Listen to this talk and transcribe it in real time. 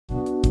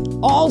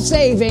All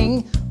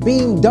saving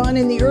being done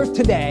in the earth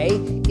today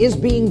is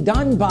being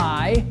done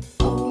by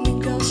the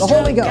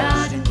Holy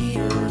Ghost.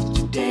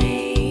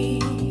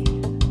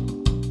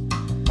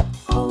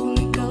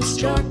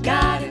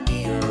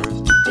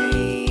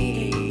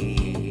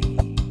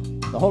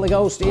 The Holy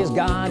Ghost is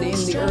God in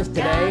the earth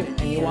today,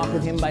 and you walk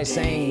with him by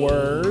saying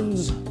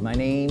words. My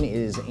name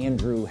is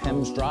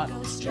A.J.Hemstrought.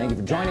 Thank you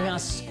for joining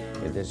us.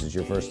 If this is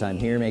your first time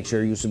here, make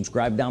sure you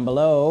subscribe down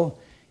below.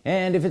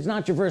 And if it's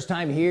not your first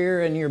time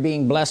here and you're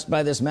being blessed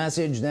by this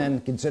message, then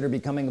consider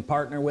becoming a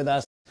partner with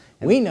us.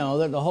 And we know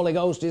that the Holy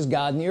Ghost is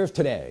God in the earth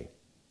today.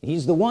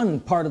 He's the one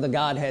part of the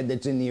Godhead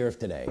that's in the earth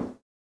today.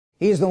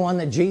 He's the one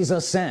that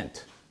Jesus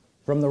sent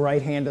from the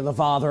right hand of the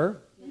Father.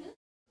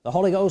 The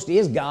Holy Ghost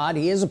is God.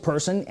 He is a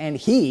person, and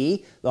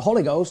he, the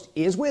Holy Ghost,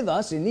 is with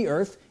us in the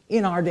earth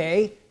in our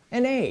day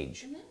and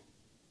age.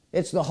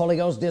 It's the Holy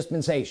Ghost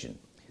dispensation.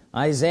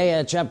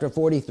 Isaiah chapter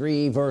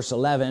 43 verse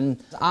 11,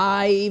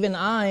 even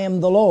I am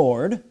the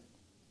Lord,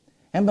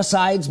 and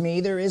besides me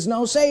there is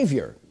no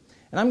Savior.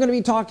 And I'm going to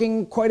be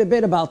talking quite a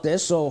bit about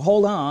this, so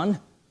hold on.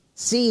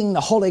 Seeing the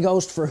Holy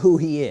Ghost for who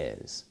he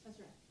is. That's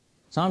right.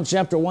 Psalm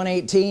chapter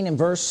 118 and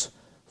verse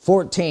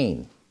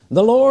 14.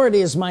 The Lord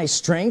is my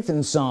strength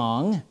and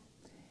song,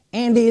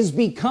 and is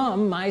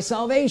become my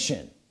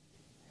salvation.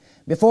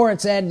 Before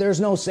it said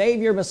there's no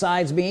Savior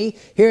besides me,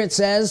 here it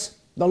says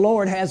the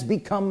Lord has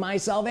become my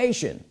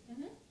salvation.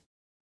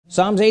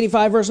 Psalms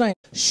 85 verse 9.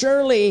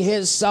 Surely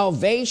his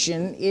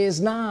salvation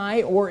is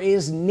nigh, or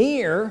is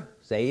near,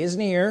 say is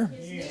near,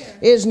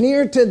 is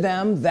near to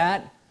them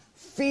that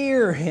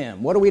fear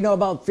him. What do we know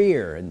about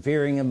fear and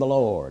fearing of the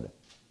Lord?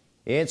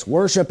 It's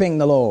worshiping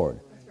the Lord.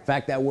 In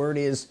fact, that word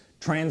is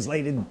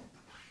translated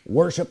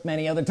worship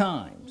many other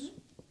times.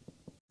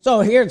 So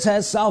here it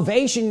says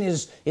salvation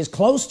is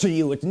close to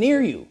you. It's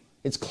near you.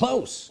 It's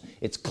close.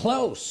 It's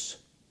close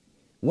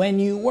when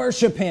you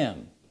worship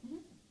him.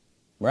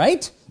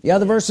 Right? The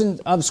other verse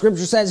of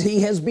scripture says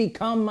he has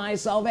become my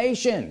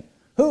salvation.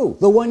 Who?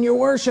 The one you're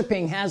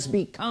worshiping has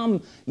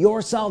become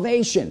your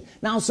salvation.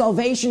 Now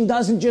salvation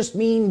doesn't just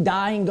mean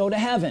die and go to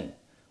heaven,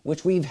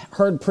 which we've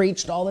heard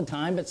preached all the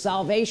time, but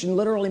salvation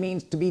literally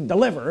means to be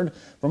delivered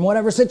from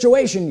whatever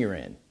situation you're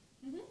in.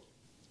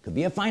 It could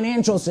be a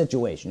financial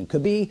situation. It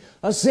could be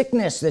a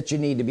sickness that you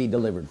need to be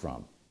delivered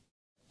from.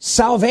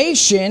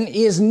 Salvation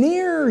is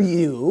near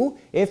you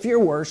if you're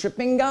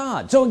worshiping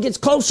God. So it gets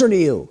closer to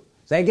you.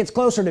 Say, it gets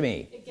closer to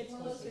me. It gets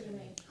closer to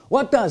me.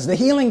 What does? The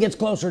healing gets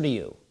closer to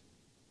you.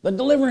 The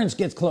deliverance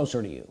gets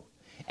closer to you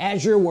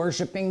as you're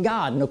worshiping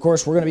God. And of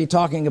course we're going to be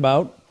talking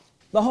about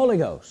the Holy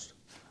Ghost.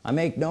 I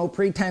make no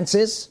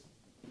pretenses.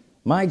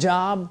 My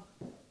job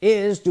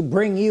is to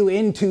bring you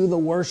into the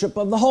worship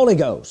of the Holy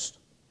Ghost.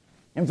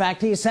 In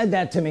fact, he said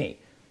that to me.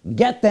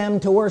 Get them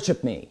to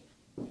worship me.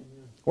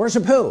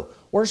 Worship who?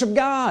 Worship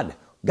God.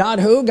 God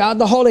who? God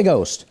the Holy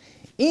Ghost.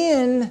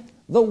 In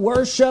the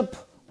worship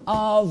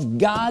of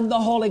God the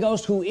Holy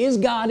Ghost, who is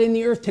God in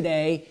the earth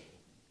today,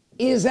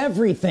 is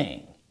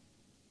everything.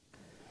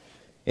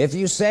 If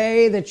you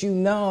say that you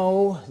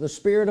know the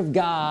Spirit of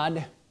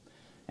God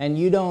and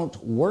you don't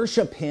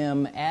worship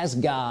him as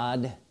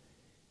God,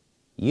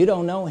 you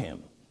don't know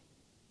him.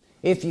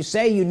 If you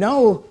say you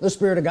know the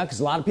Spirit of God,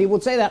 because a lot of people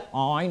would say that,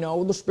 oh, I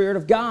know the Spirit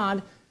of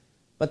God,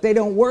 but they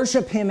don't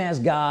worship him as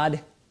God,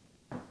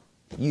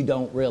 you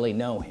don't really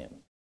know him.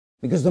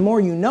 Because the more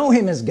you know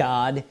him as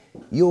God,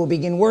 you will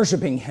begin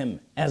worshiping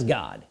him as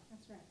God.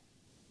 That's right.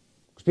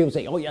 Because people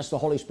say, oh yes, the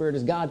Holy Spirit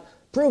is God.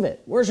 Prove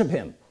it. Worship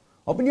him.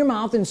 Open your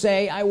mouth and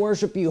say, I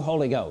worship you,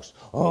 Holy Ghost.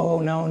 Oh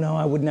no,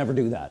 I would never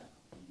do that.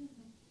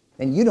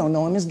 And you don't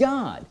know him as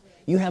God.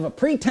 You have a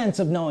pretense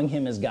of knowing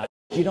him as God.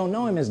 You don't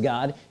know him as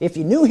God. If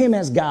you knew him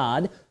as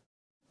God,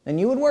 then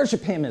you would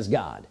worship him as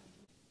God.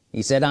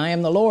 He said, I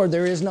am the Lord,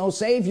 there is no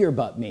Savior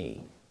but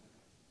me.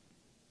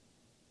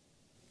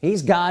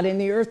 He's God in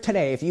the earth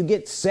today. If you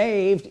get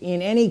saved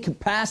in any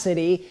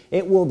capacity,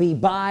 it will be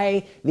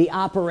by the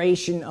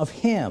operation of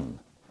him.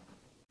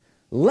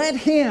 Let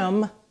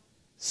him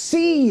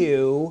see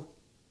you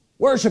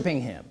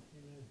worshiping him.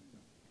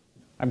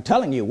 I'm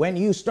telling you, when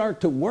you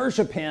start to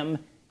worship him,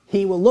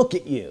 he will look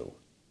at you.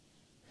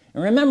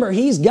 And remember,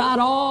 he's got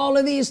all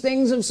of these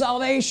things of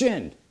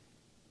salvation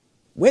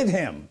with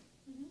him.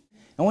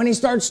 And when he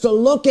starts to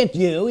look at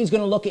you, he's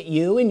going to look at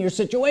you in your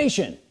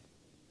situation.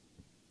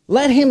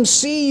 Let him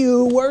see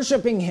you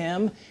worshiping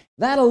him.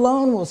 That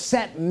alone will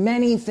set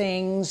many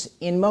things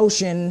in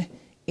motion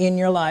in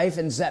your life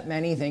and set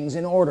many things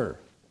in order.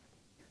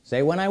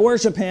 Say, when I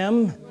worship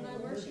him,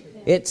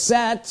 it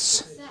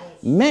sets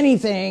many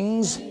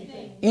things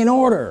in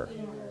order.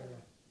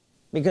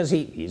 Because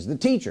he's the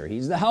teacher,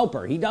 he's the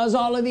helper, he does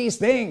all of these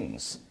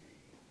things.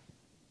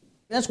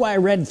 That's why I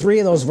read 3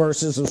 of those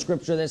verses of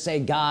scripture that say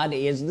God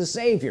is the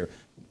Savior.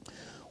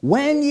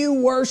 When you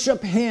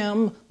worship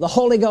him, the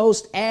Holy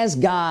Ghost, as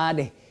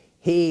God,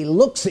 he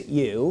looks at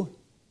you.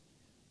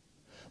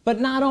 But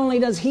not only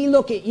does he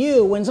look at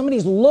you, when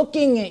somebody's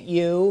looking at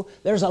you,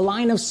 there's a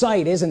line of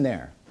sight, isn't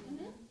there?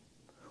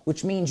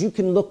 Which means you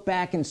can look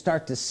back and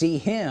start to see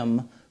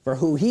him for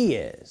who he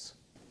is.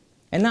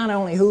 And not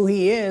only who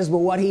he is, but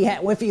what he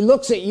if he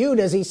looks at you,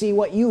 does he see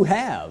what you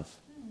have?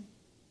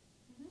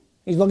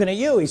 He's looking at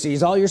you. He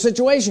sees all your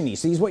situation. He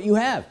sees what you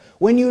have.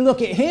 When you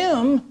look at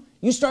him,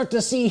 you start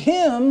to see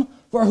him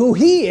for who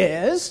he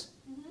is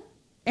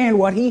and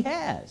what he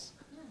has.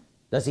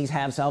 Does he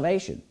have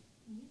salvation?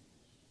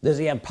 Does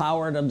he have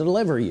power to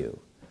deliver you?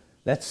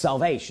 That's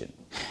salvation.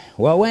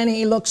 Well, when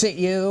he looks at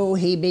you,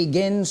 he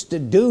begins to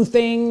do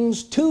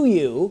things to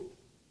you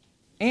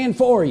and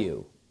for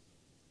you.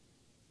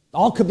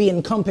 All could be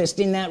encompassed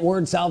in that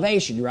word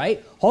salvation,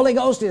 right? Holy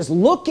Ghost is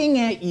looking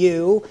at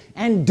you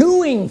and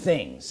doing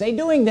things. Say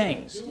doing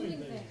things.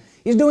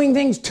 He's doing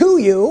things to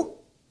you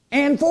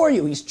and for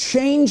you. He's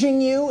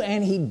changing you,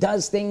 and he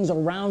does things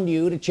around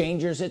you to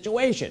change your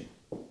situation.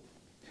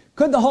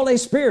 Could the Holy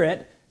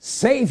Spirit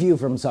save you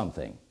from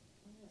something?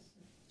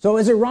 So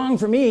is it wrong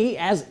for me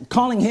as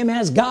calling him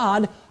as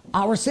God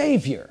our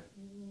Savior?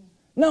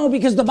 No,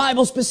 because the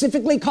Bible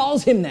specifically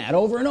calls him that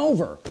over and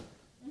over.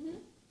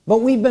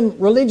 But we've been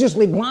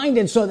religiously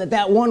blinded so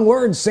that one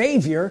word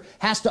Savior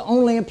has to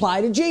only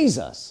apply to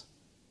Jesus.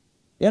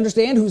 You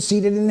understand? Who's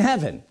seated in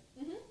heaven.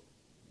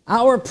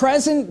 Our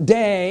present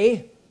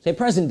day, say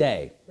present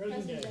day.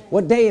 Present day.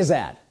 What day is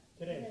that?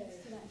 Today.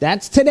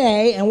 That's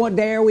today. And what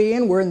day are we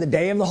in? We're in the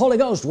day of the Holy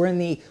Ghost. We're in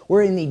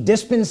the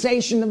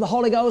dispensation of the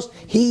Holy Ghost.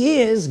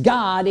 He is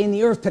God in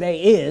the earth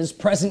today. Is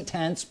present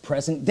tense,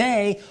 present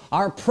day.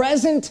 Our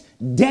present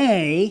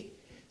day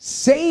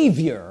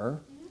Savior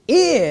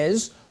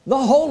is the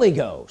Holy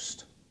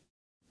Ghost.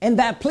 And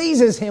that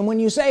pleases him when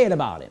you say it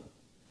about him.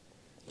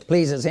 It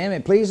pleases him.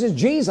 It pleases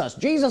Jesus.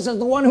 Jesus is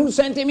the one who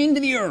sent him into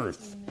the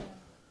earth. Amen.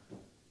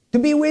 To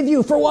be with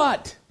you for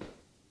what?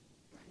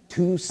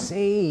 To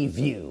save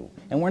you.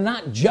 And we're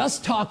not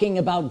just talking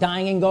about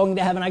dying and going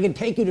to heaven. I can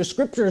take you to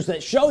scriptures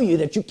that show you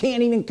that you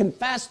can't even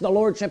confess the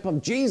lordship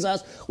of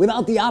Jesus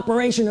without the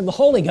operation of the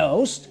Holy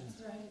Ghost.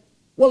 Right.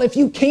 Well, if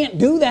you can't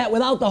do that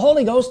without the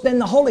Holy Ghost, then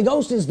the Holy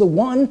Ghost is the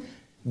one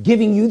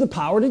giving you the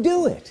power to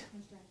do it.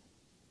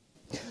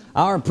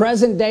 Our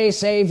present day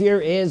Savior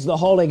is the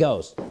Holy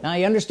Ghost. Now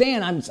you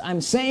understand, I'm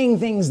saying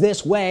things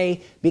this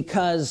way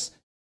because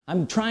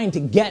I'm trying to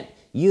get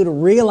you to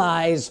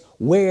realize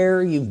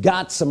where you've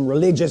got some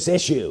religious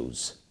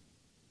issues.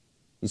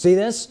 You see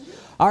this?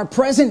 Our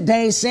present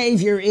day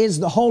Savior is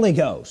the Holy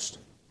Ghost.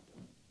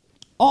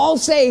 All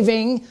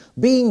saving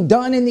being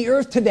done in the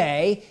earth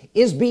today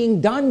is being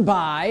done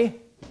by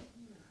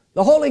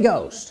the Holy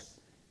Ghost.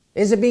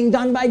 Is it being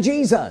done by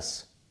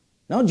Jesus?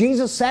 No,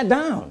 Jesus sat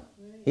down.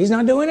 He's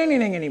not doing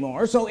anything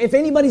anymore. So if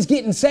anybody's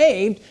getting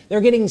saved,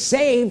 they're getting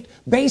saved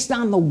based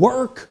on the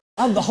work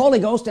of the Holy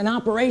Ghost and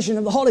operation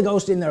of the Holy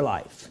Ghost in their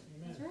life.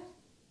 Amen.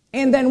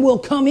 And then we'll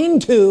come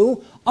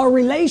into a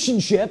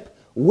relationship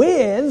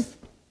with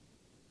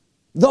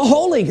the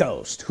Holy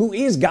Ghost, who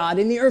is God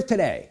in the earth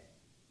today.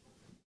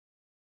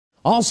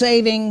 All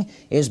saving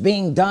is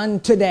being done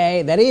today,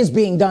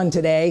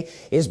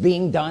 is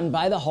being done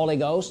by the Holy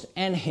Ghost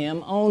and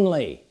him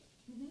only.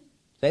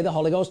 Say the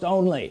Holy Ghost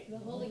only. The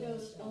Holy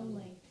Ghost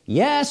only.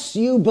 Yes,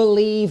 you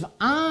believe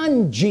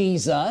on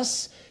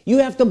Jesus. You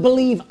have to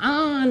believe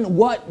on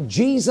what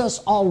Jesus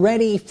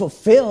already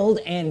fulfilled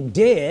and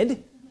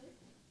did.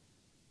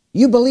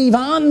 You believe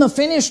on the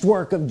finished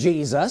work of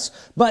Jesus,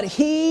 but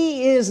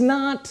he is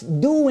not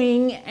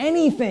doing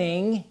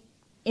anything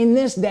in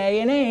this day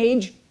and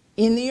age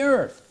in the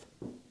earth.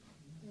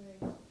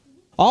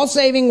 All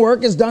saving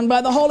work is done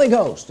by the Holy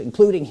Ghost,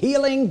 including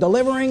healing,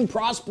 delivering,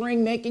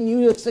 prospering, making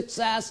you a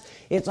success.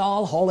 It's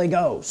all Holy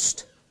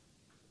Ghost.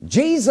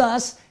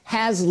 Jesus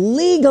has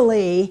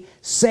legally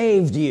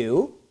saved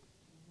you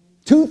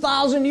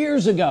 2,000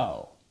 years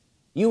ago.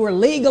 You were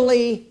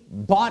legally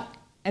bought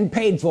and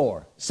paid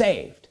for,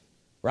 saved,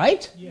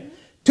 right? Yeah.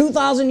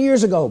 2,000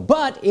 years ago.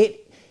 But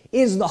it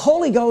is the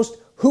Holy Ghost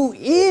who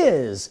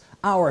is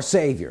our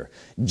Savior.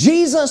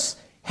 Jesus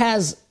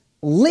has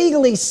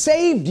legally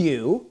saved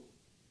you,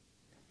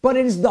 but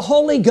it is the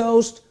Holy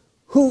Ghost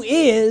who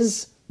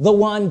is the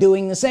one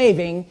doing the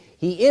saving.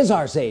 He is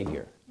our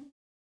Savior.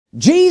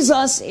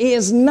 Jesus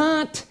is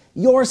not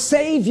your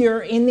Savior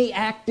in the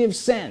active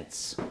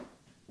sense.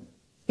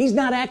 He's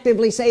not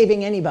actively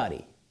saving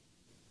anybody.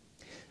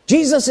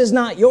 Jesus is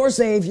not your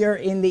Savior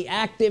in the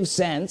active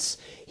sense.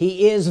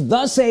 He is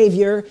the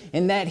Savior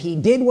in that he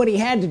did what he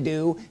had to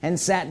do and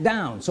sat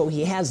down. So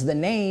he has the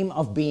name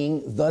of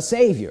being the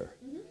Savior.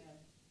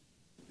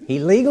 He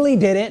legally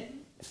did it,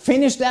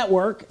 finished that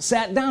work,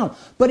 sat down.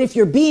 But if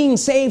you're being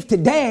saved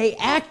today,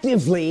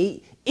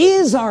 actively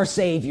is our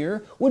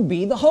Savior would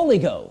be the Holy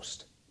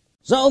Ghost.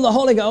 So the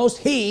Holy Ghost,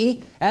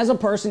 he as a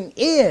person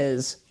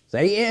is,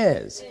 say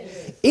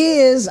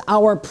is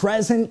our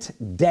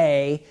present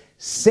day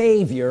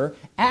Savior,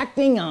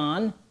 acting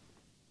on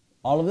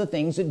all of the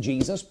things that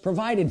Jesus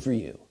provided for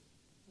you.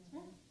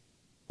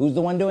 Who's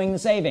the one doing the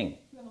saving?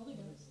 The Holy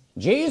Ghost.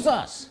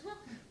 Jesus.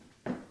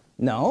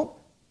 No.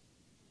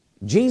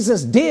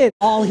 Jesus did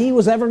all he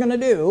was ever going to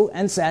do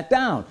and sat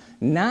down.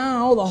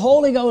 Now the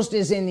Holy Ghost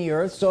is in the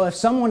earth, so if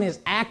someone is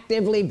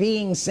actively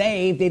being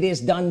saved, it is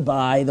done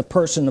by the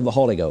person of the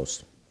Holy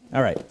Ghost.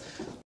 All right.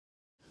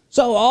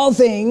 So all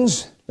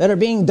things that are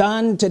being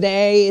done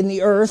today in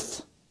the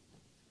earth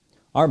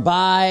are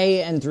by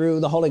and through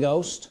the Holy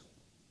Ghost.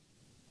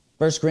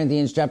 1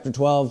 Corinthians chapter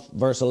 12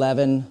 verse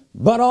 11,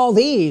 but all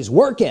these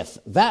worketh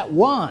that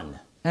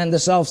one and the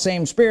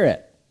selfsame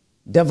Spirit,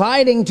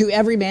 dividing to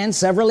every man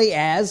severally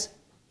as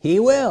he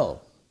will.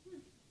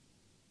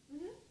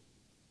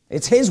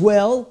 It's his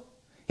will,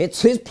 it's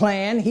his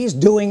plan, he's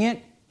doing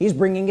it, he's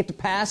bringing it to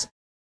pass.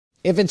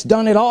 If it's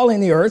done at all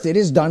in the earth, it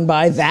is done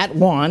by that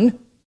one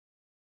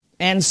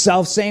and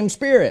selfsame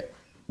Spirit.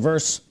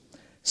 Verse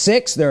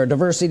 6, there are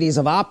diversities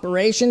of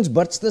operations,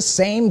 but it's the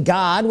same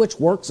God which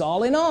works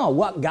all in all.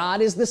 What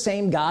God is the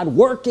same God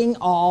working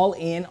all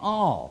in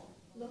all?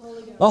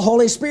 The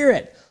Holy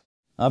Spirit.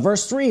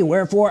 Verse 3,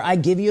 wherefore I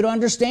give you to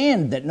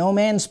understand that no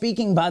man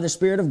speaking by the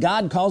Spirit of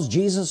God calls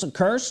Jesus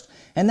accursed,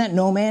 and that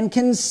no man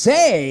can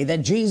say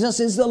that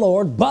Jesus is the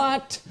Lord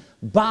but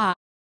by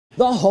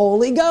the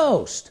Holy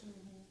Ghost.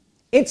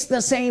 It's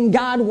the same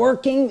God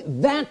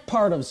working that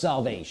part of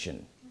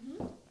salvation.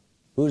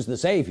 Who's the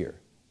Savior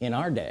in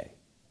our day?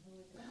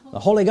 The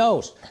Holy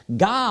Ghost.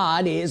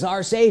 God is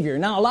our Savior.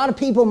 Now a lot of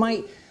people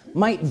might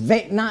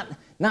not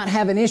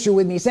have an issue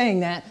with me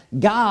saying that.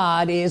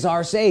 God is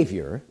our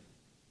Savior,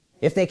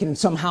 if they can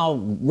somehow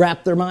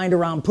wrap their mind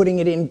around putting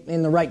it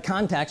in the right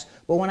context.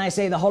 But when I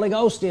say the Holy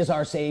Ghost is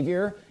our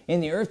Savior in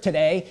the earth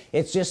today,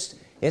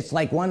 it's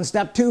like one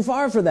step too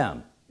far for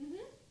them.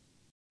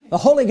 The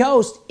Holy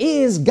Ghost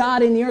is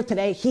God in the earth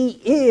today. He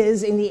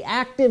is, in the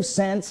active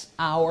sense,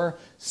 our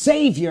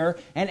Savior,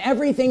 and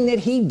everything that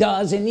he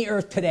does in the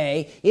earth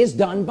today is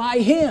done by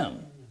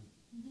him.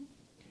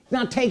 It's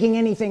not taking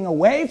anything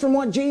away from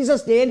what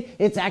Jesus did,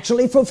 it's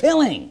actually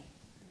fulfilling.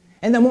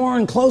 And the more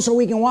and closer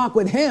we can walk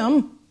with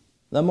him,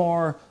 the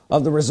more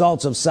of the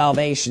results of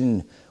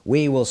salvation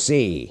we will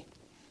see.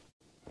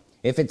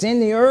 If it's in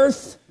the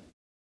earth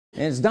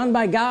and it's done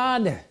by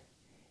God,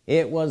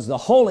 it was the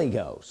Holy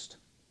Ghost.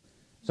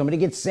 Somebody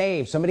gets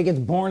saved, somebody gets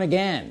born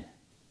again.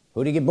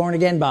 Who do you get born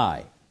again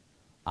by?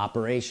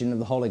 Operation of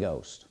the Holy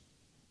Ghost.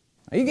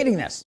 Are you getting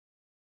this?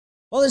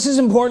 Well, this is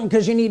important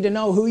because you need to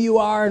know who you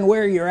are and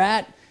where you're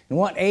at and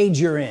what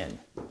age you're in.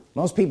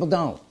 Most people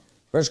don't.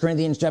 1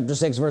 Corinthians chapter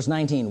 6 verse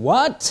 19.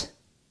 What?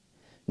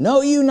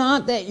 Know you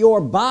not that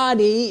your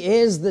body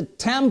is the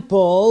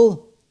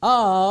temple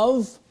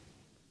of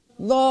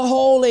the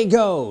Holy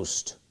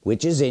Ghost,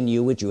 which is in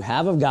you, which you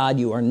have of God?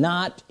 You are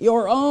not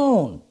your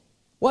own.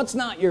 What's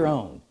not your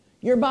own?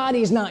 Your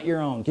body's not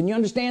your own. Can you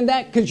understand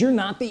that? Because you're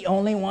not the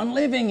only one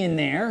living in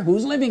there.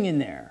 Who's living in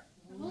there?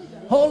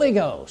 Holy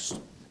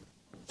Ghost.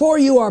 For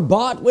you are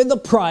bought with a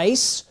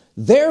price,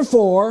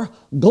 therefore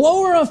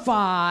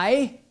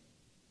glorify,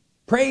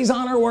 praise,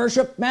 honor,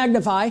 worship,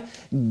 magnify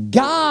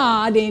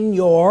God in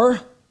your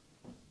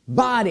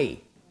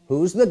body.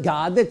 Who's the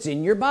God that's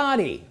in your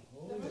body?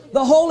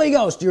 The Holy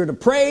Ghost. You're to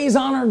praise,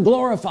 honor,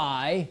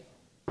 glorify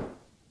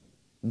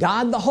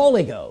God the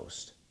Holy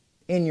Ghost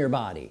in your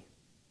body.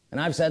 And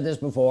I've said this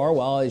before,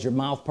 well, is your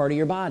mouth part of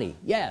your body?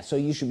 Yeah, so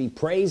you should be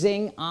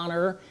praising,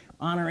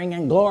 honoring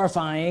and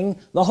glorifying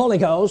the Holy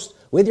Ghost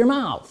with your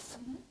mouth.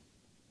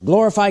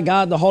 Glorify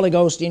God the Holy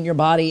Ghost in your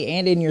body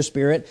and in your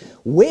spirit,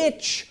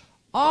 which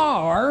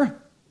are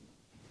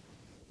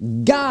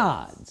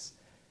God's.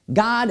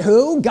 God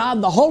who?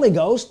 God the Holy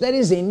Ghost that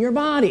is in your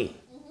body.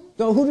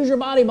 So who does your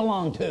body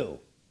belong to?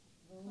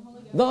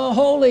 The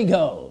Holy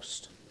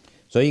Ghost.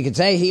 So you could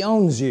say he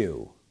owns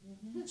you.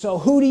 So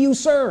who do you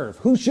serve?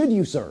 Who should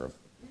you serve?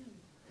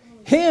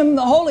 Him,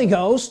 the Holy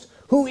Ghost,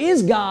 who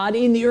is God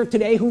in the earth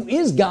today, who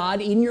is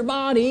God in your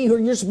body, who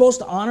you're supposed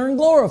to honor and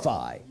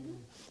glorify.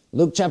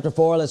 Luke chapter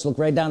 4, let's look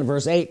right down to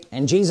verse 8.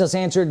 And Jesus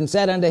answered and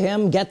said unto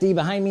him, Get thee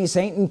behind me,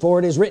 Satan, for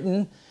it is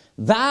written,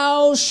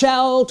 Thou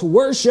shalt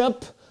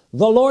worship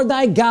the Lord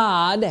thy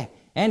God,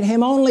 and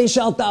him only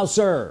shalt thou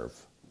serve.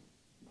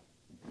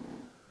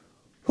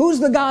 Who's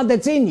the God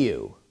that's in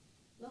you?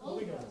 The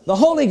Holy Ghost. The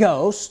Holy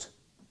Ghost.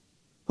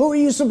 Who are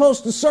you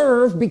supposed to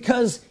serve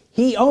because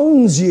he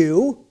owns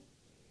you?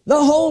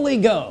 The Holy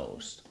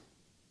Ghost.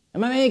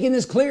 Am I making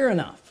this clear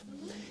enough?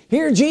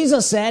 Here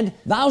Jesus said,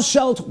 Thou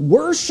shalt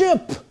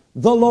worship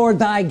the Lord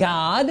thy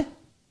God.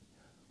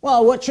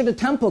 Well, what should a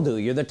temple do?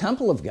 You're the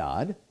temple of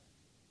God.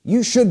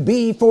 You should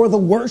be for the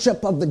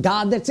worship of the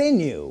God that's in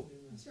you.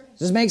 Does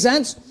this make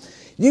sense?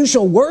 You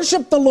shall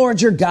worship the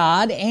Lord your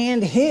God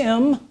and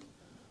him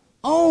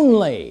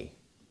only.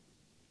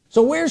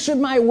 So where should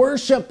my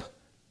worship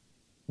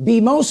be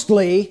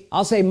mostly?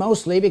 I'll say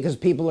mostly because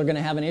people are going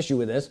to have an issue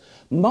with this.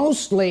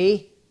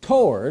 Mostly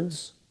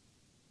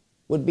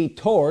would be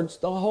towards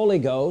the Holy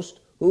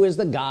Ghost, who is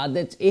the God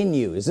that's in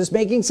you. Is this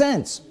making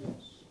sense? Yes.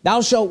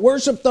 Thou shalt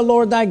worship the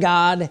Lord thy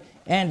God,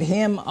 and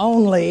him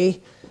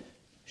only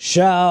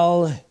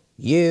shall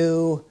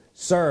you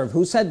serve.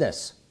 Who said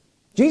this?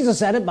 Jesus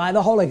said it by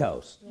the Holy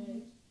Ghost.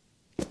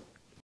 Yes.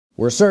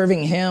 We're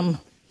serving him.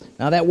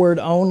 Now that word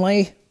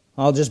only,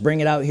 I'll just bring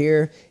it out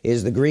here,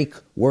 is the Greek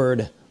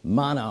word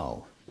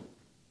mono,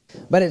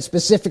 but it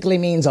specifically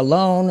means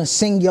alone,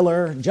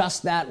 singular,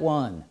 just that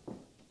one.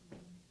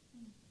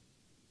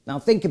 Now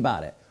think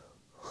about it.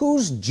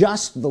 who's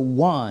just the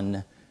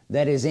one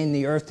that is in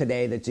the earth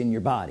today that's in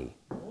your body?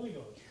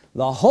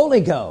 The Holy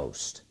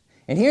Ghost.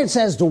 And here it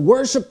says to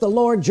worship the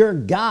Lord your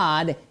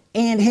God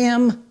and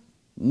him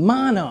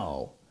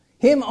mono,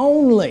 him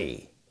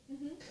only.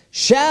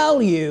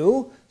 Shall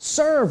you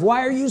serve?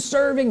 Why are you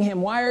serving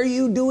him? Why are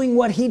you doing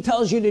what he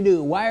tells you to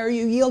do? Why are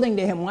you yielding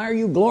to him? Why are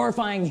you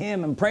glorifying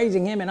him and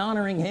praising him and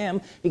honoring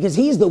him? Because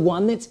he's the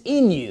one that's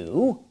in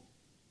you.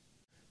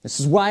 This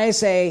is why I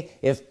say,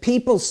 if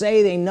people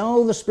say they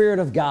know the Spirit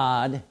of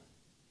God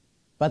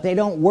but they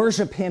don't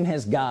worship him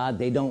as God,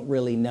 they don't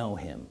really know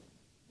him.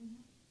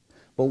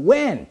 But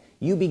when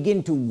you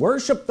begin to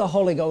worship the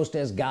Holy Ghost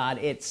as God,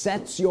 it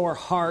sets your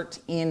heart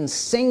in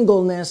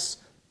singleness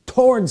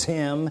towards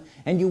him,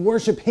 and you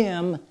worship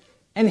him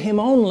and him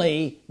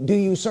only do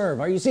you serve.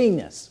 Are you seeing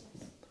this?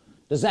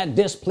 Does that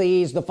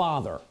displease the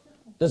Father?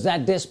 Does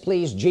that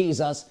displease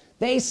Jesus?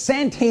 They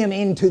sent him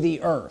into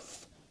the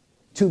earth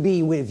to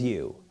be with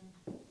you.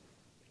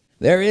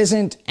 There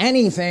isn't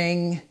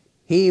anything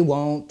he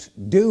won't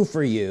do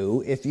for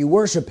you if you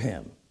worship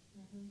him.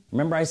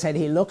 Remember I said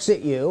he looks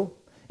at you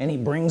and he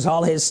brings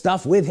all his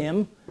stuff with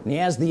him, and he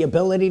has the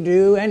ability to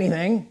do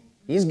anything.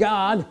 He's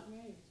God.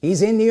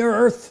 He's in the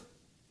earth.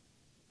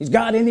 He's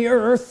God in the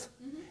earth,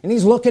 and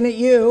he's looking at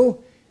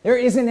you. There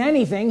isn't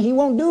anything he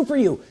won't do for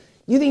you.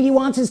 You think he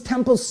wants his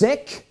temple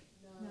sick?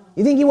 No.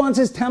 You think he wants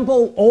his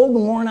temple old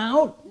and worn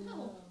out?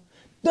 No.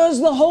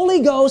 Does the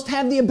Holy Ghost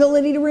have the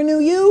ability to renew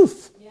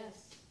youth? Yes.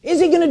 Is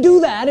he going to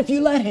do that if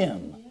you let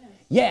him? Yes.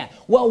 Yeah.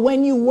 Well,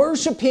 when you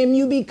worship him,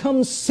 you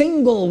become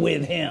single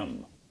with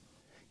him.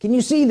 Can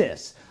you see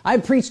this?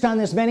 I've preached on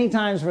this many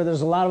times, where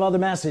there's a lot of other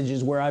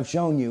messages where I've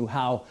shown you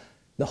how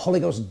the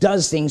Holy Ghost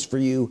does things for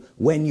you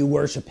when you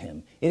worship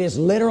him. It is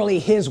literally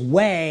his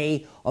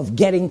way of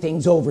getting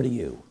things over to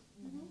you.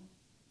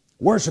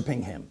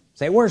 Worshiping him.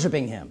 Say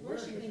worshiping him.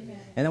 Worshiping him.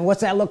 And then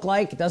what's that look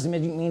like? It doesn't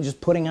mean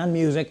just putting on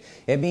music.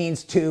 It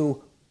means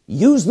to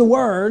use the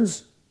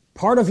words.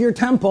 Part of your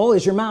temple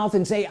is your mouth,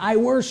 and say, I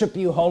worship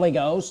you, Holy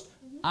Ghost.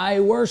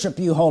 I worship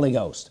you, Holy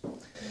Ghost.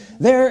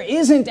 There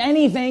isn't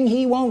anything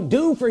he won't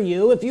do for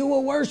you if you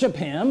will worship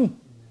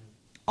him.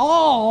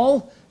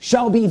 All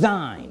shall be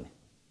thine.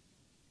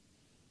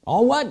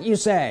 All what, you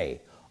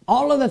say?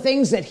 All of the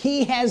things that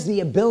he has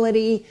the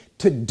ability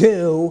to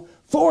do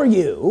for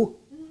you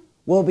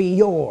will be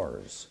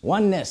yours.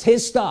 Oneness,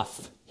 his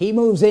stuff. He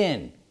moves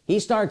in. He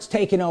starts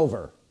taking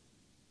over.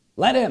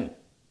 Let him.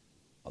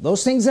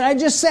 Those things that I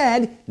just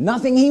said,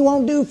 nothing he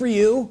won't do for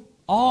you.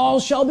 All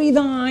shall be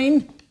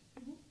thine.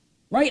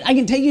 Right? I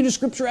can take you to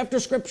scripture after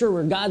scripture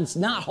where God's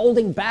not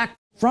holding back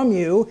from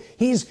you.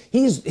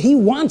 He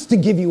wants to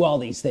give you all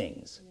these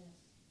things.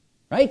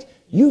 Right?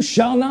 You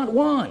shall not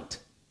want.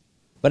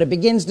 But it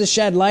begins to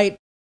shed light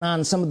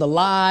on some of the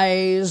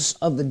lies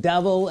of the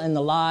devil and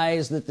the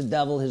lies that the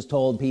devil has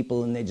told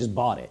people, and they just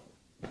bought it.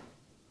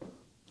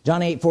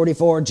 John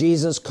 8:44,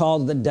 Jesus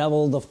called the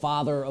devil the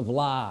father of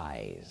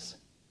lies.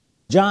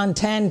 John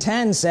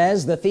 10:10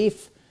 says, the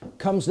thief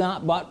comes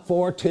not but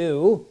for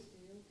to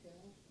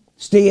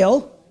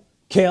steal,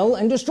 kill,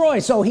 and destroy.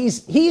 So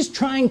he's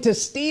trying to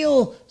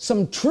steal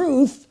some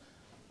truth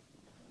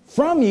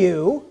from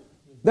you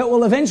that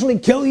will eventually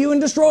kill you and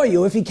destroy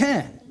you if he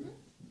can.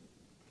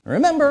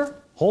 Remember,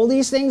 hold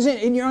these things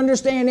in your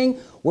understanding.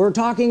 We're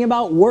talking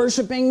about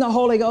worshiping the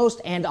Holy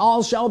Ghost, and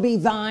all shall be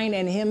thine,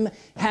 and him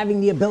having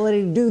the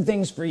ability to do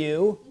things for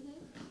you.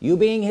 You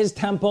being his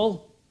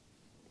temple.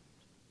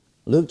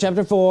 Luke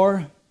chapter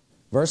 4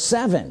 verse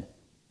 7.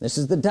 This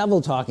is the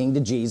devil talking to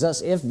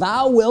Jesus. If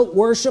thou wilt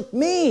worship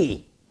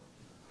me,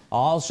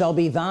 all shall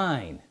be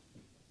thine.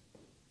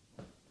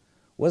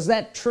 Was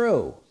that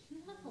true?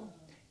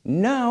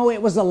 No,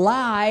 it was a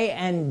lie,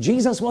 and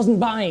Jesus wasn't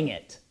buying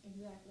it.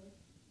 Exactly.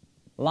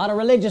 A lot of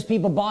religious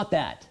people bought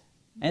that,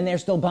 and they're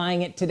still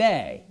buying it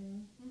today.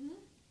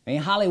 I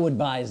mean, Hollywood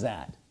buys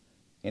that.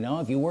 You know,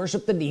 if you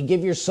worship you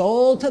give your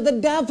soul to the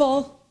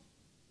devil,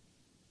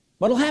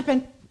 what'll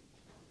happen?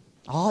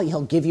 Oh,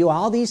 he'll give you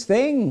all these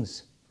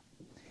things.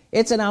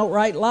 It's an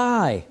outright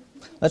lie.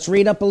 Let's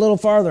read up a little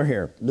farther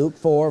here. Luke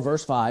 4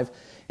 verse 5.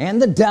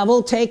 And the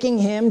devil, taking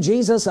him,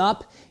 Jesus,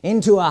 up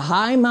into a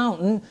high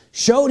mountain,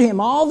 showed him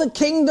all the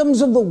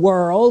kingdoms of the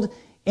world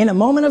in a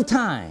moment of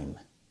time.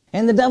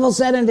 And the devil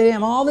said unto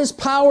him, all this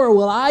power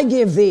will I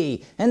give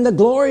thee, and the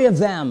glory of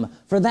them,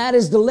 for that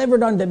is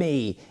delivered unto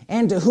me,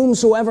 and to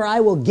whomsoever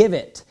I will give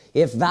it.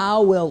 If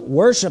thou wilt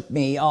worship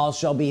me, all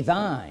shall be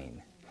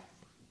thine.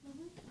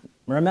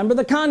 Remember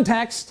the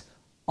context.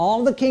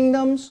 All the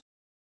kingdoms,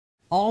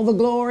 all the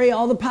glory,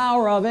 all the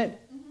power of it.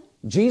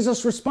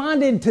 Jesus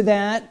responded to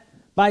that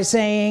by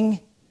saying,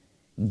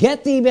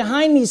 get thee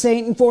behind me,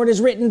 Satan, for it is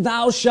written,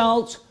 thou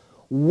shalt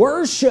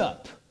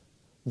worship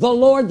the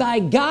Lord thy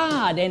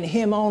God, and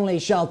him only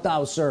shalt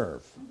thou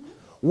serve.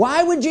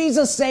 Why would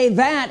Jesus say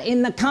that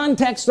in the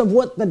context of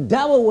what the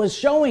devil was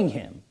showing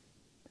him?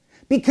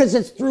 Because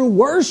it's through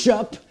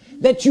worship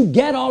that you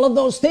get all of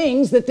those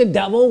things that the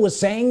devil was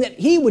saying that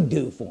he would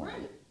do for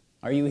him.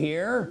 Are you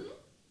here?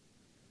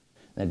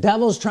 The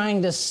devil's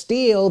trying to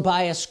steal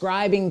by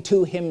ascribing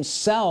to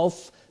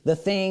himself the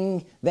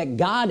thing that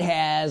God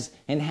has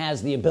and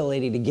has the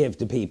ability to give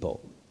to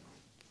people.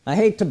 I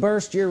hate to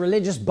burst your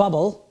religious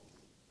bubble,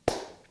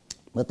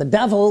 but the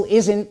devil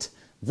isn't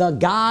the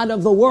god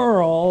of the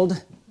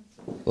world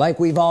like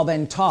we've all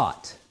been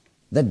taught.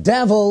 The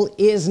devil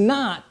is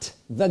not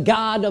the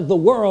god of the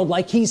world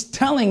like he's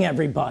telling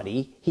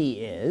everybody he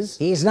is.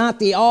 He's not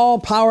the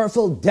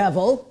all-powerful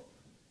devil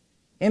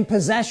in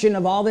possession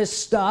of all this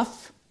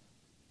stuff.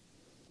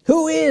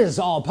 Who is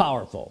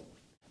all-powerful?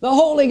 The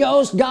Holy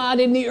Ghost, God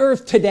in the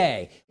earth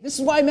today. This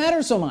is why it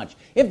matters so much.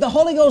 If the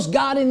Holy Ghost,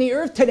 God in the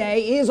earth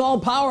today is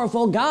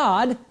all-powerful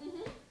God,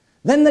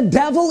 then the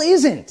devil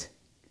isn't.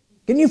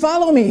 Can you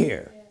follow me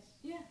here? Yes.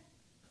 Yeah.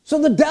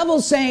 So the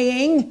devil's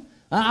saying,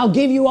 I'll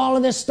give you all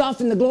of this stuff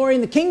and the glory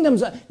and the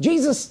kingdoms.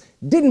 Jesus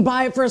didn't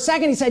buy it for a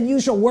second. He said, you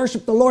shall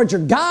worship the Lord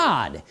your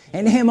God,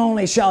 and him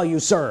only shall you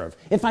serve,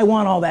 if I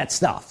want all that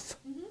stuff.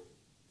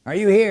 Are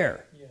you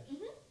here? Yes.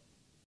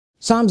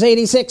 Psalms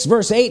 86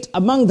 verse 8,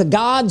 among the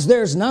gods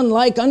there's none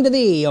like unto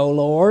thee, O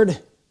Lord,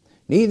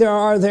 neither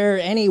are there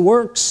any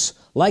works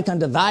like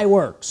unto thy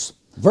works.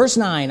 Verse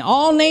 9,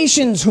 all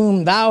nations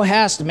whom thou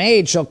hast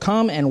made shall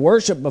come and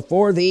worship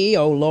before thee,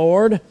 O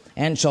Lord,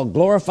 and shall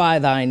glorify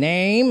thy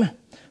name,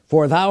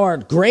 for thou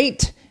art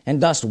great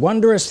and dost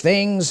wondrous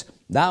things.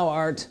 Thou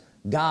art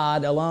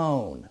God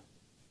alone.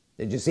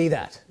 Did you see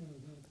that?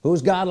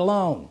 Who's God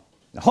alone?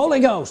 The Holy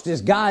Ghost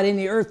is God in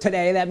the earth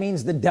today. That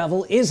means the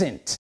devil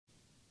isn't.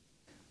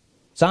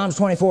 Psalms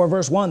 24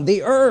 verse 1,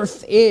 the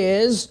earth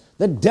is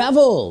the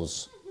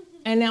devil's,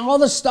 and all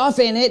the stuff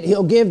in it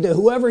he'll give to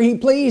whoever he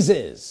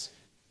pleases. Is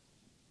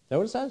that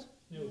what it says?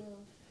 No.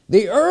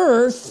 The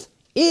earth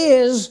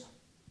is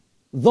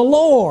the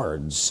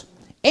Lord's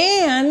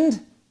and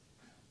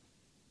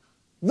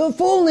the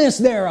fullness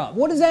thereof.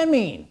 What does that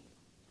mean?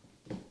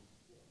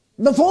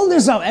 The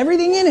fullness of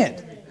everything in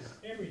it.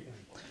 Everything.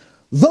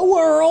 The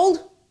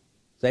world,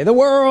 say the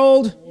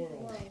world,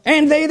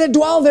 and they that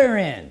dwell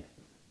therein.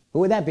 Who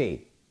would that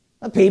be?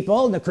 The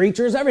people, the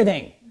creatures,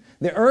 everything.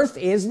 The earth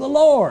is the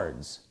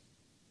Lord's.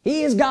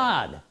 He is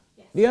God.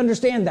 Yes. Do you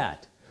understand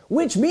that?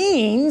 Which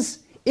means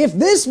if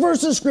this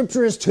verse of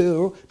scripture is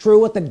true,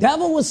 what the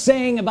devil was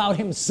saying about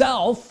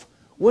himself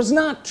was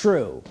not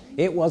true.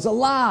 It was a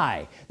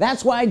lie.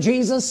 That's why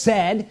Jesus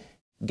said,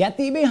 get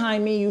thee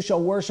behind me, you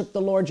shall worship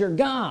the Lord your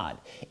God.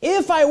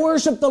 If I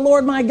worship the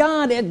Lord my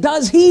God,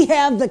 does he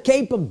have the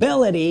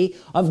capability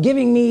of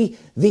giving me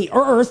the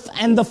earth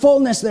and the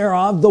fullness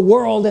thereof, the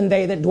world and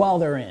they that dwell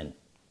therein?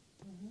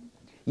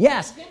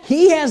 Yes,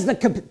 he has the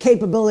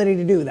capability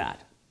to do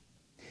that.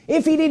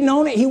 If he didn't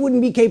own it, he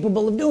wouldn't be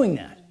capable of doing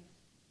that.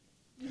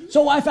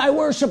 So if I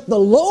worship the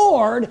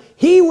Lord,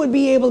 he would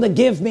be able to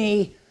give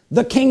me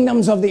the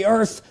kingdoms of the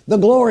earth, the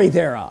glory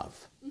thereof.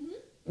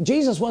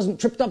 Jesus wasn't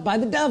tripped up by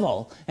the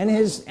devil and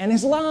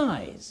his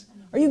lies.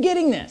 Are you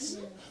getting this?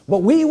 But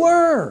we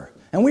were,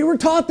 and we were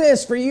taught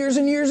this for years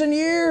and years and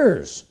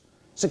years.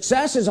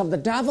 Success is of the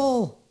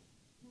devil.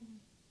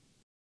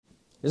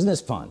 Isn't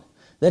this fun?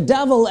 The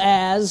devil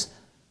as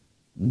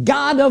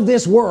God of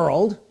this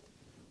world,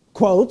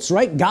 quotes,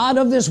 right? God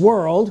of this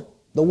world,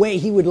 the way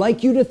he would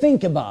like you to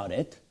think about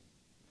it.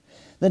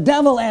 The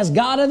devil as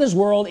God of this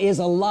world is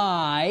a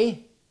lie.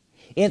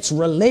 It's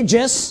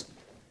religious.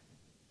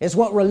 It's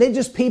what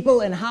religious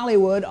people in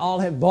Hollywood all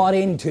have bought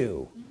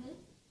into.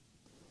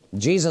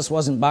 Jesus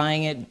wasn't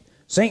buying it.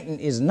 Satan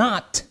is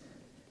not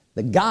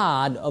the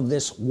God of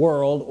this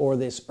world or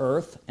this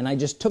earth. And I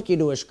just took you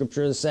to a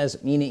scripture that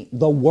says, meaning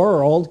the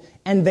world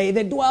and they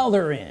that dwell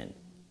therein.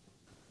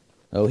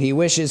 So he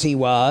wishes he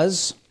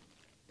was,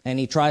 and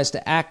he tries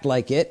to act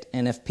like it.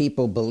 And if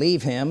people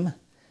believe him,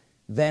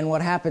 then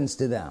what happens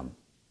to them?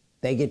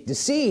 They get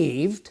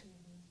deceived,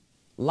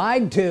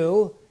 lied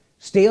to,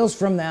 steals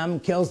from them,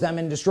 kills them,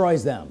 and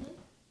destroys them.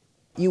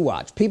 You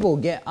watch. People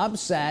get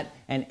upset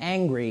and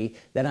angry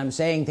that I'm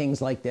saying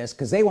things like this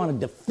because they want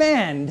to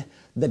defend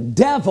the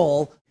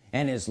devil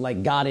and is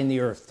like God in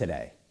the earth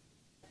today.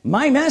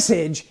 My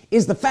message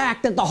is the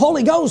fact that the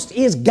Holy Ghost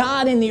is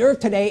God in the earth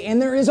today,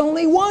 and there is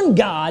only one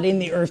God in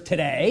the earth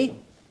today,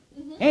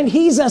 and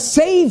he's a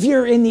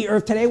Savior in the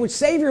earth today,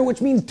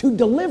 which means to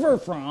deliver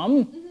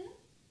from.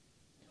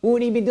 Who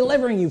would he be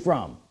delivering you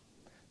from?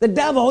 The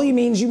devil. He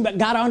means you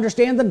got to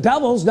understand the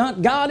devil's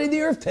not God in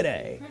the earth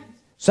today.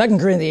 2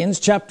 Corinthians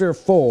chapter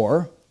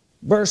 4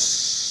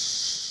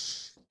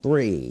 verse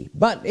 3,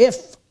 but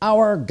if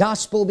our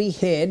gospel be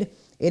hid,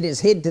 it is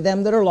hid to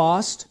them that are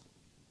lost.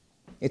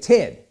 It's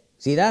hid.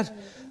 See that?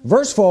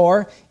 Verse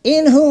 4,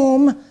 in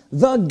whom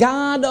the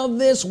God of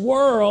this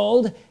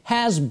world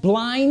has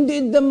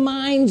blinded the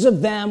minds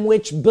of them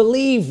which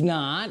believe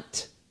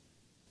not.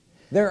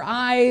 Their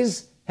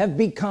eyes have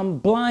become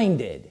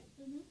blinded.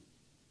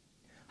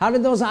 How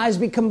did those eyes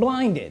become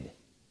blinded?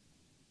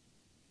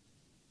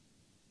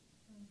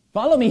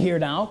 Follow me here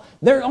now.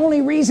 The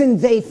only reason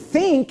they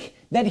think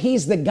that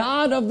he's the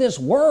God of this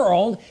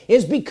world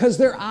is because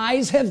their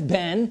eyes have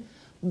been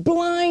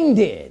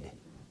blinded.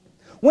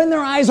 When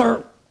their eyes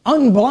are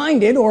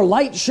unblinded or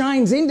light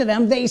shines into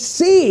them, they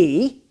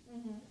see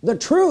the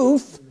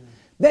truth,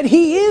 that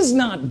he is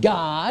not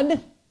God,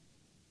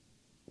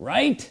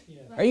 right?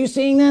 Are you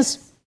seeing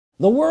this?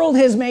 The world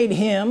has made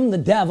him, the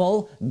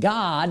devil,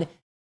 God,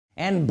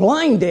 and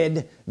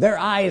blinded their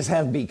eyes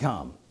have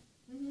become.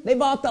 They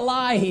bought the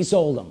lie he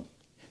sold them.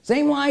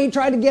 Same lie he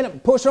tried to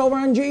push over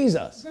on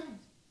Jesus.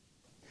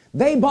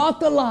 They bought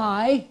the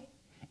lie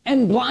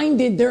and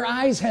blinded their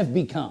eyes have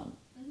become.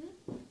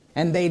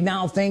 And they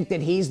now think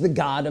that he's the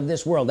God of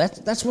this world.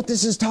 That's what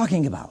this is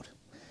talking about.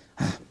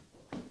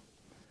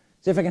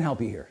 See if I can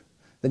help you here.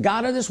 The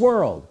God of this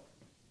world,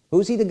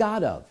 who's he the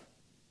God of?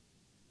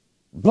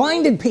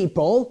 Blinded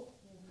people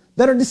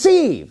that are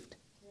deceived.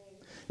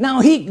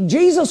 Now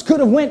Jesus could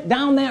have went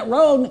down that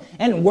road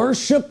and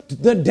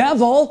worshiped the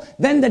devil.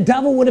 Then the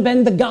devil would have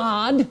been the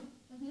God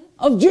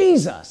of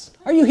Jesus.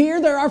 Are you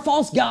here? There are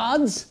false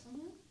gods.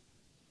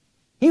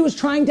 He was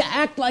trying to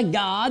act like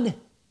God.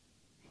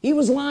 He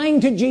was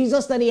lying to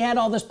Jesus that he had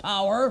all this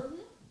power.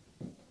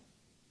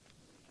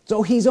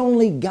 So he's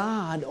only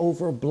God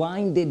over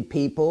blinded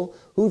people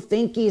who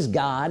think he's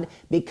God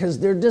because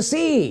they're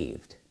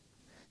deceived.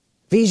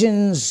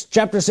 Ephesians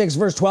chapter 6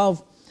 verse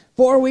 12,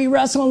 for we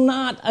wrestle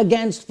not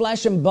against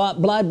flesh and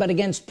blood, but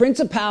against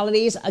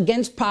principalities,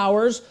 against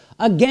powers,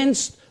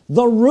 against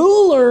the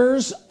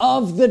rulers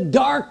of the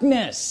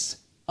darkness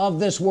of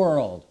this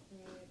world.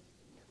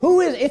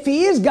 If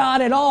he is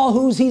God at all,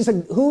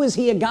 who is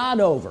he a God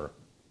over?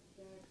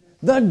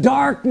 The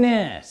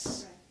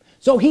darkness.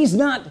 So he's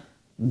not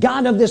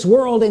God of this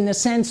world in the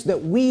sense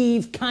that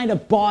we've kind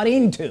of bought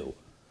into.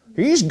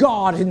 He's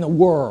God in the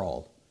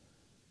world.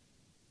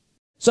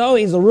 So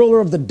he's the ruler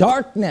of the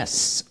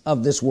darkness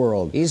of this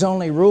world. He's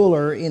only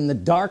ruler in the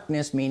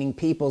darkness, meaning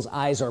people's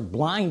eyes are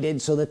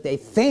blinded so that they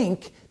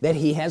think that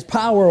he has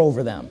power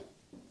over them.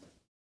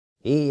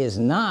 He is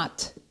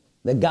not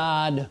the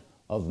God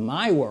of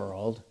my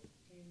world.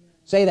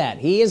 Say that.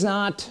 He is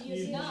not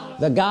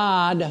the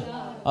God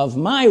of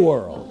my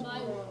world.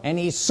 And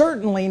he's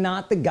certainly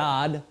not the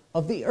God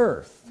of the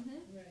earth.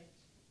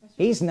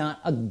 He's not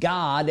a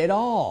God at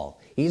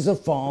all. He's a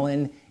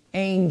fallen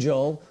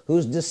angel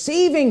who's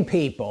deceiving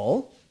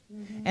people,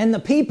 and the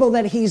people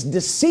that he's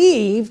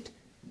deceived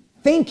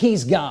think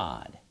he's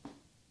God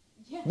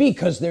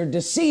because they're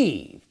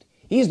deceived.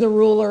 He's the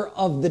ruler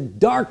of the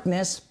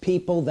darkness,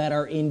 people that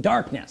are in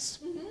darkness.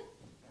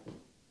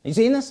 You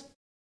seeing this?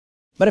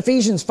 But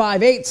Ephesians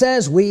 5:8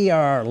 says, we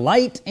are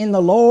light in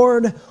the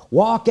Lord,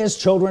 walk as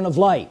children of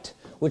light,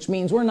 which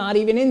means we're not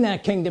even in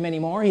that kingdom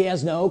anymore. He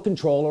has no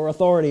control or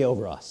authority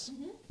over us.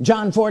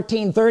 John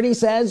 14:30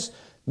 says,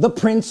 the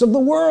prince of the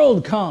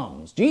world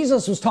comes.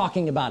 Jesus was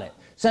talking about it.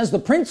 Says the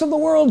prince of the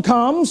world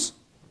comes,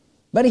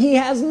 but he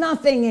has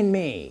nothing in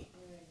me.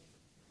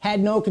 Had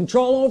no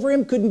control over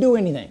him, couldn't do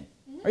anything.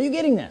 Are you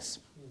getting this?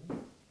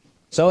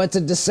 So it's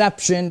a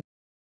deception.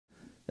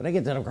 Did I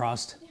get that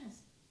across?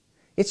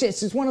 Yes.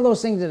 It's one of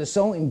those things that is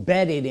so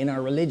embedded in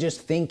our religious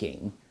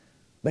thinking,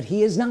 but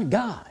he is not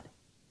God.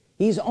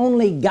 He's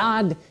only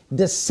God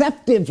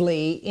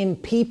deceptively in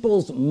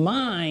people's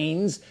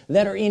minds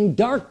that are in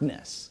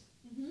darkness.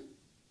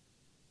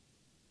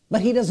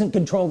 But he doesn't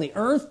control the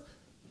earth.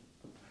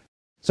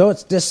 So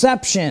it's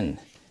deception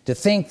to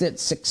think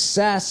that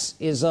success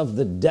is of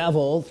the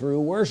devil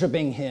through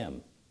worshiping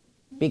him,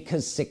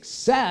 because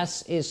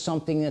success is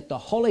something that the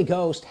Holy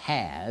Ghost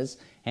has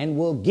and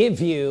will give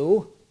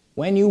you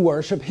when you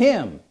worship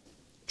him.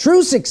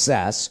 True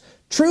success,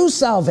 true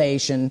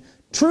salvation,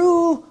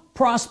 true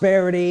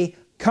prosperity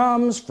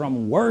comes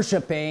from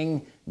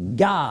worshiping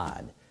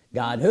God.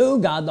 God who?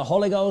 God the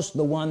Holy Ghost,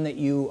 the one that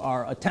you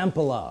are a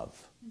temple of.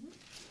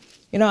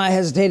 You know, I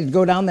hesitated to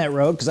go down that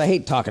road because I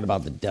hate talking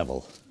about the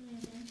devil.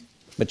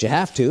 But you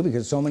have to,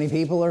 because so many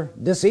people are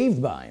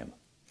deceived by him.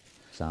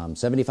 Psalm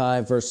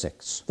 75 verse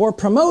 6. For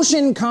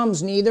promotion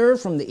comes neither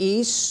from the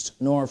east,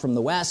 nor from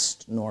the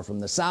west, nor from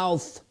the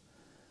south,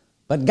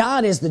 but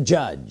God is the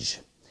judge.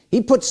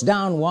 He puts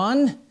down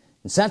one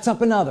and sets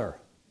up another.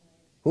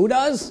 Who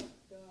does?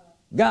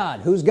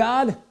 God. Who's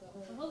God?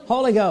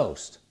 Holy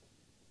Ghost.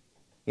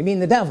 You mean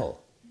the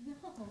devil?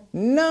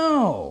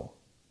 No.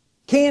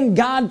 Can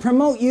God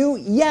promote you?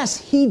 Yes,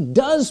 he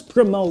does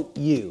promote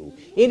you.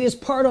 It is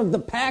part of the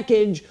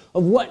package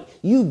of what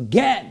you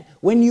get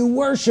when you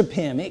worship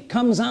him. It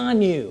comes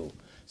on you.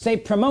 Say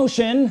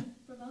promotion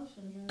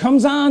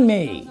comes on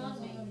me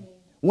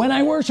when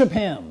I worship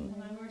him.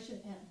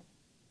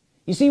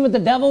 You see what the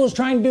devil is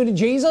trying to do to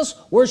Jesus?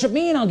 Worship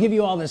me and I'll give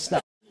you all this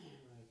stuff.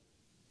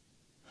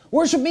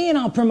 Worship me and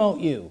I'll promote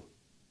you.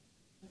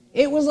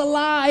 It was a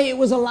lie. It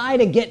was a lie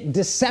to get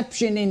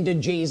deception into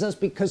Jesus,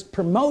 because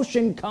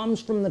promotion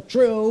comes from the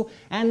true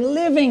and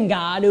living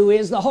God, who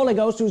is the Holy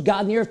Ghost, who's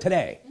God in the earth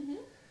today.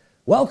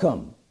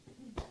 Welcome.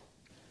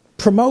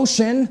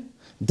 Promotion,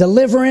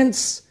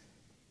 deliverance,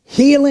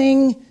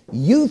 healing,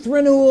 youth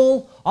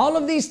renewal, all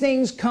of these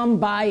things come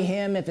by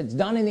him. If it's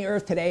done in the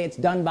earth today, it's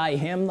done by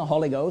him, the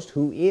Holy Ghost,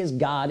 who is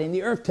God in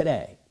the earth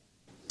today.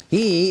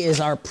 He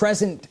is our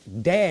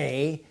present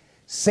day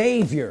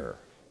Savior.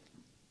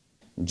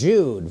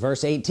 Jude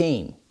verse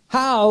 18,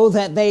 how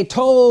that they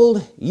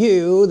told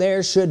you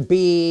there should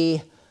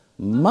be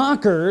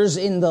mockers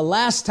in the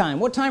last time.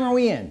 What time are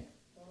we in?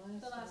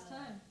 The last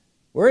time.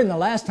 We're in the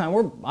last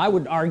time. I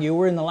would argue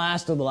we're in the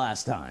last of the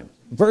last time.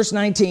 Verse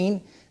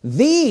 19,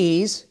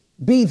 these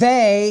be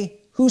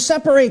they who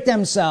separate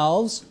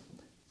themselves,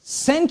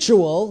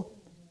 sensual,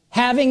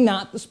 having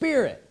not the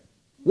Spirit.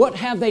 What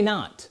have they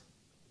not?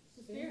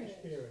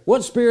 Spirit.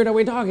 What Spirit are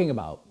we talking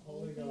about?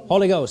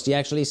 Holy Ghost. He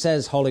actually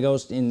says Holy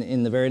Ghost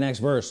in the very next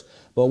verse.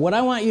 But what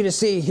I want you to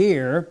see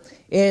here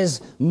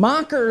is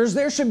mockers.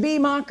 There should be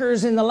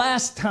mockers in the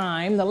last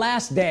time, the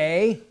last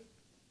day.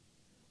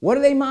 What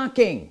are they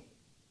mocking?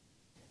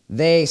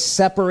 They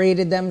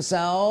separated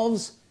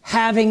themselves,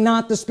 having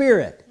not the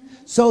Spirit.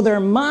 So they're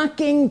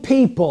mocking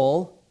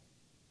people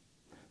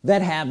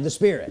that have the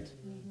Spirit.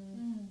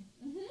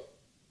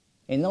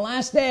 In the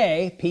last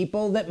day,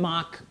 people that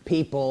mock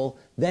people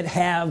that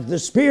have the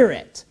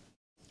Spirit.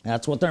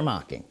 That's what they're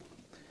mocking.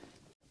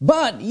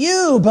 But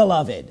you,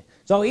 beloved,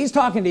 so he's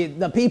talking to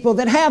the people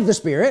that have the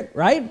Spirit,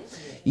 right?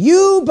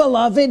 You,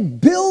 beloved,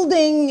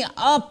 building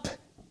up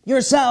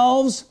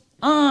yourselves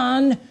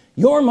on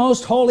your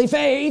most holy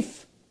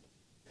faith,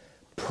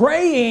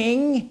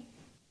 praying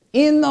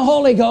in the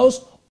Holy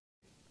Ghost.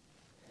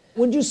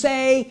 Would you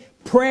say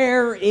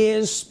prayer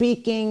is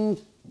speaking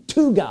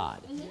to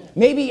God?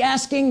 Maybe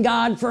asking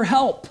God for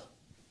help,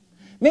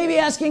 maybe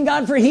asking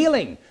God for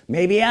healing,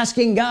 maybe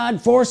asking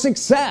God for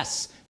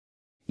success.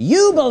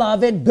 You,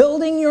 beloved,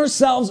 building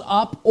yourselves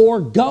up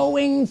or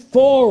going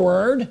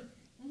forward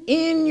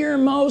in your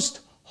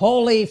most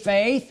holy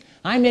faith.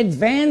 I'm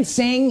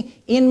advancing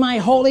in my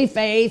holy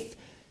faith,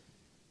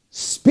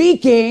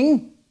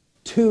 speaking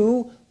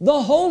to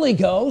the Holy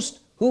Ghost,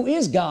 who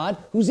is God,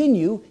 who's in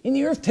you in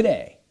the earth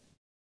today.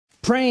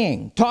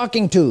 Praying,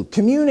 talking to,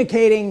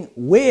 communicating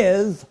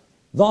with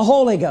the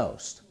Holy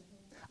Ghost.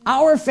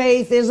 Our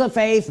faith is a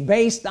faith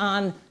based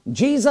on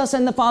Jesus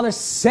and the Father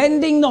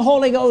sending the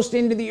Holy Ghost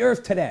into the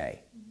earth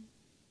today.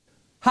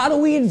 How do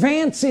we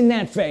advance in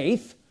that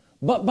faith?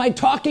 But by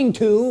talking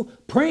to,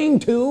 praying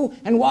to,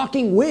 and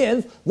walking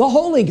with the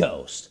Holy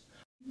Ghost.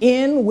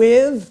 In,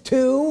 with,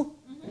 to.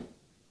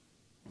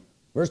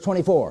 Verse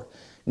 24.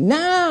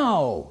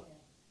 Now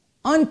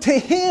unto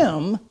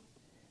him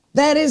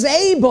that is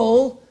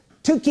able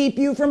to keep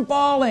you from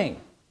falling.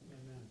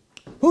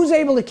 Who's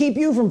able to keep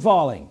you from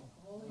falling?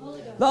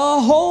 The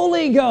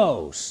Holy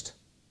Ghost.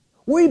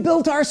 We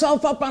built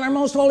ourselves up on our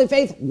most holy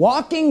faith,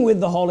 walking with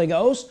the Holy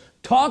Ghost,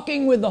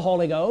 talking with the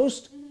Holy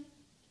Ghost,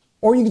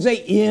 or you can say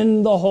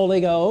in the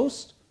Holy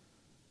Ghost.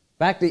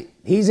 In fact,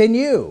 he's in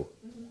you.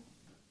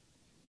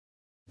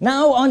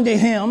 Now unto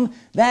him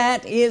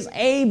that is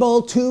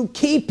able to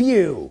keep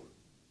you.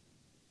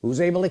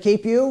 Who's able to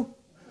keep you?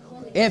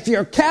 If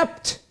you're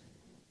kept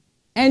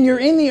and you're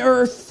in the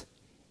earth,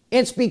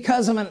 it's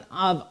because of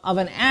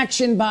an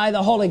action by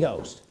the Holy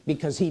Ghost,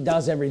 because he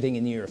does everything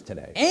in the earth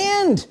today.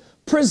 And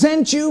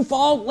present you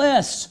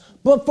faultless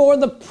before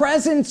the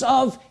presence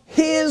of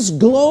his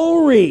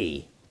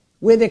glory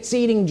with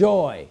exceeding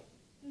joy.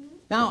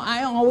 Now,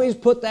 I always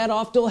put that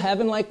off till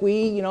heaven, like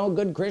we,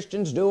 good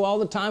Christians do all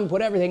the time,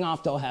 put everything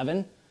off till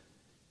heaven.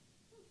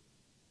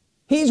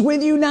 He's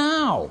with you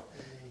now.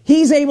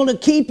 He's able to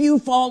keep you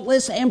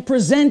faultless and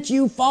present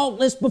you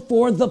faultless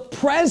before the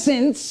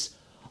presence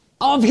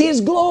of his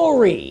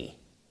glory.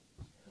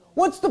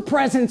 What's the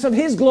presence of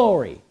his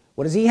glory?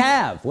 What does he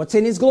have? What's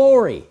in his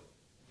glory?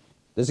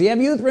 Does he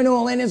have youth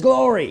renewal in his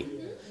glory?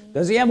 Yes.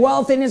 Does he have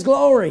wealth in his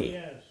glory?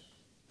 Yes.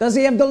 Does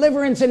he have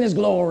deliverance in his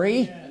glory?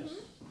 Yes.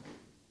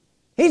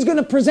 He's going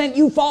to present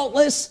you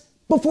faultless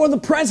before the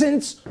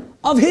presence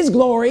of his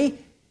glory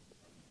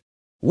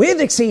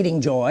with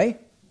exceeding joy.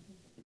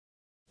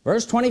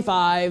 Verse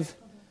 25,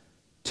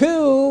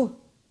 to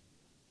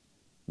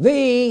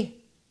the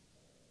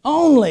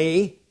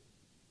only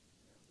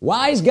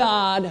wise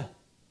God,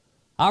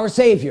 our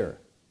Savior.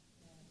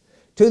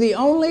 To the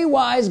only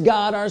wise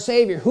God, our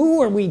Savior.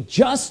 Who are we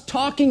just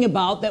talking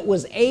about that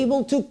was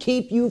able to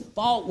keep you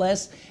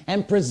faultless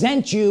and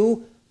present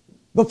you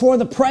before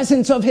the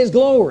presence of his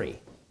glory?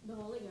 The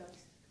Holy Ghost.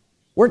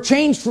 We're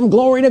changed from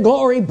glory to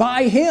glory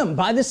by him,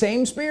 by the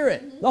same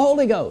Spirit, the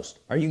Holy Ghost.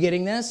 Are you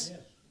getting this? Yes.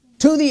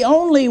 To the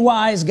only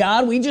wise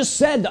God. We just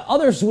said the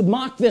others would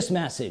mock this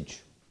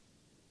message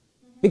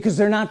because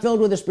they're not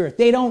filled with the Spirit.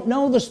 They don't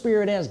know the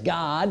Spirit as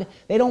God.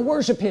 They don't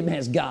worship him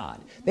as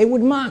God. They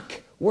would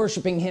mock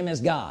worshiping him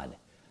as God.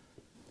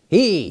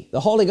 He, the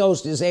Holy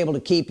Ghost, is able to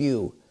keep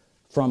you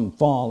from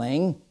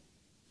falling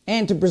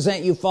and to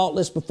present you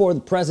faultless before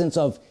the presence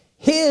of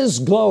his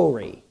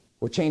glory.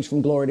 We're changed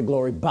from glory to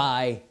glory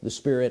by the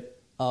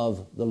Spirit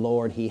of the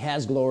Lord. He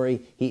has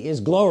glory. He is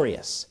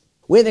glorious.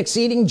 With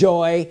exceeding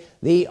joy,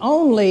 the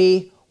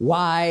only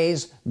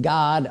wise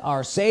God,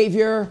 our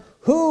Savior.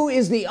 Who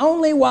is the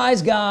only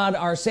wise God,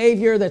 our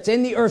Savior, that's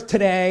in the earth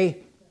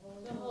today?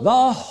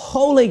 The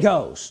Holy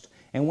Ghost.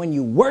 And when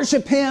you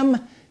worship him,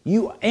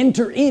 you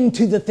enter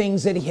into the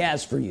things that he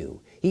has for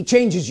you. He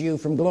changes you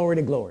from glory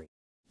to glory.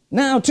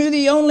 Now to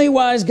the only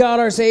wise God,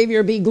 our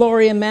Savior, be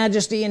glory and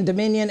majesty and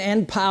dominion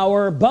and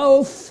power,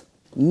 both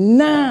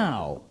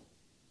now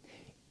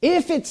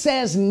If it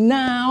says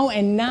now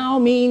and now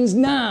means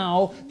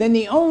now, then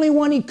the only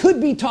one he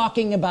could be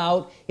talking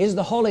about is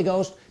the Holy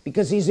Ghost,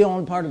 because he's the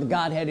only part of the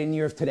Godhead in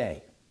the earth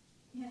today.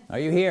 Yes. Are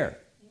you here?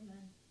 Amen.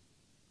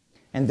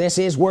 And this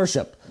is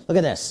worship. Look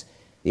at this.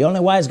 The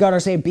only wise God are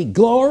saved. Be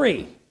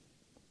glory.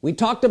 We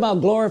talked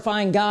about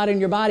glorifying God in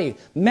your body.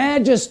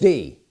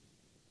 Majesty.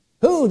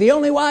 Who? The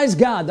only wise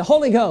God, the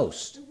Holy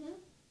Ghost.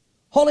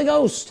 Holy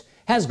Ghost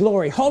has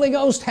glory. Holy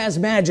Ghost has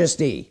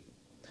majesty.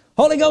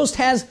 Holy Ghost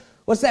has,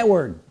 what's that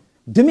word?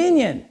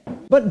 Dominion.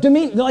 But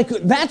dominion, like,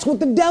 that's what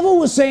the devil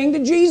was saying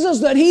to Jesus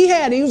that he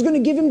had. He was going to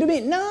give him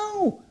dominion.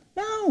 No,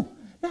 no,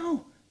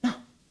 no, no.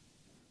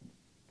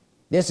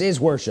 This is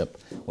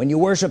worship. When you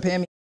worship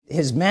him,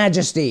 his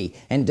majesty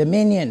and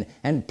dominion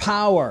and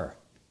power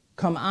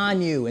come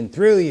on you and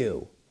through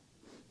you.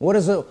 What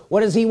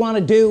does he want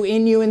to do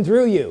in you and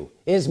through you?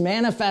 Is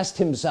manifest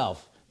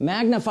himself,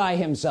 magnify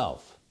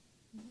himself,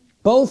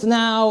 both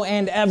now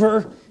and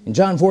ever. And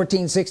John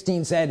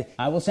 14:16 said,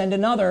 I will send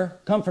another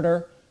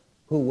comforter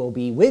who will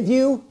be with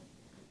you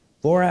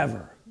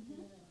forever.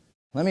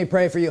 Let me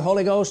pray for you.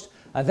 Holy Ghost,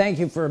 I thank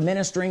you for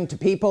ministering to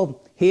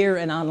people here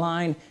and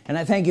online, and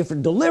I thank you for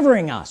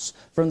delivering us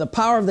from the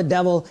power of the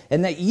devil,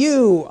 and that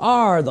you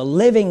are the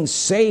living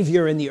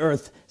Savior in the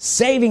earth,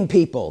 saving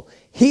people,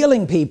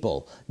 healing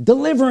people,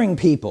 delivering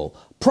people,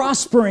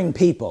 prospering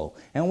people.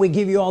 And we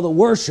give you all the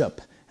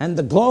worship and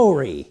the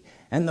glory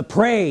and the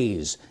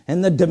praise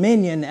and the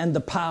dominion and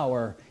the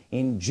power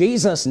in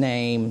Jesus'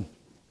 name.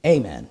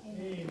 Amen.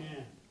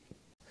 Amen.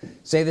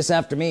 Say this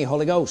after me.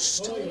 Holy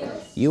Ghost, Holy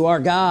Ghost, you are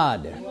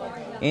God,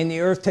 in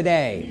the earth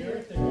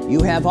today.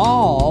 You have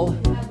all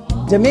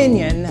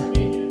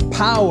dominion,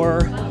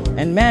 power,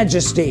 and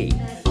majesty.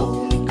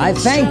 I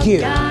thank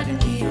you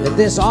that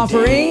this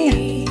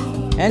offering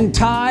and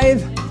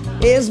tithe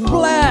is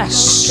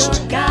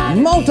blessed,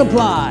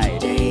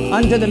 multiplied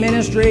unto the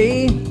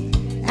ministry,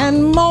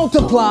 and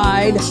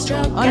multiplied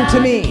unto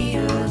me.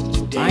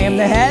 I am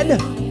the head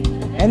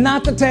and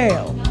not the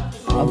tail,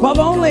 above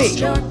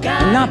only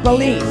and not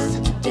beneath.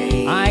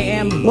 I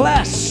am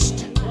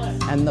blessed,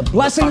 and the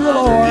blessing of the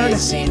Lord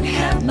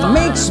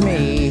makes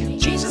me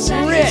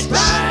rich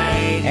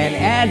and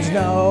adds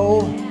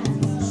no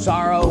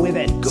sorrow with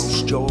it.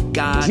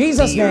 In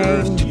Jesus'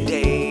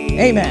 name,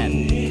 amen.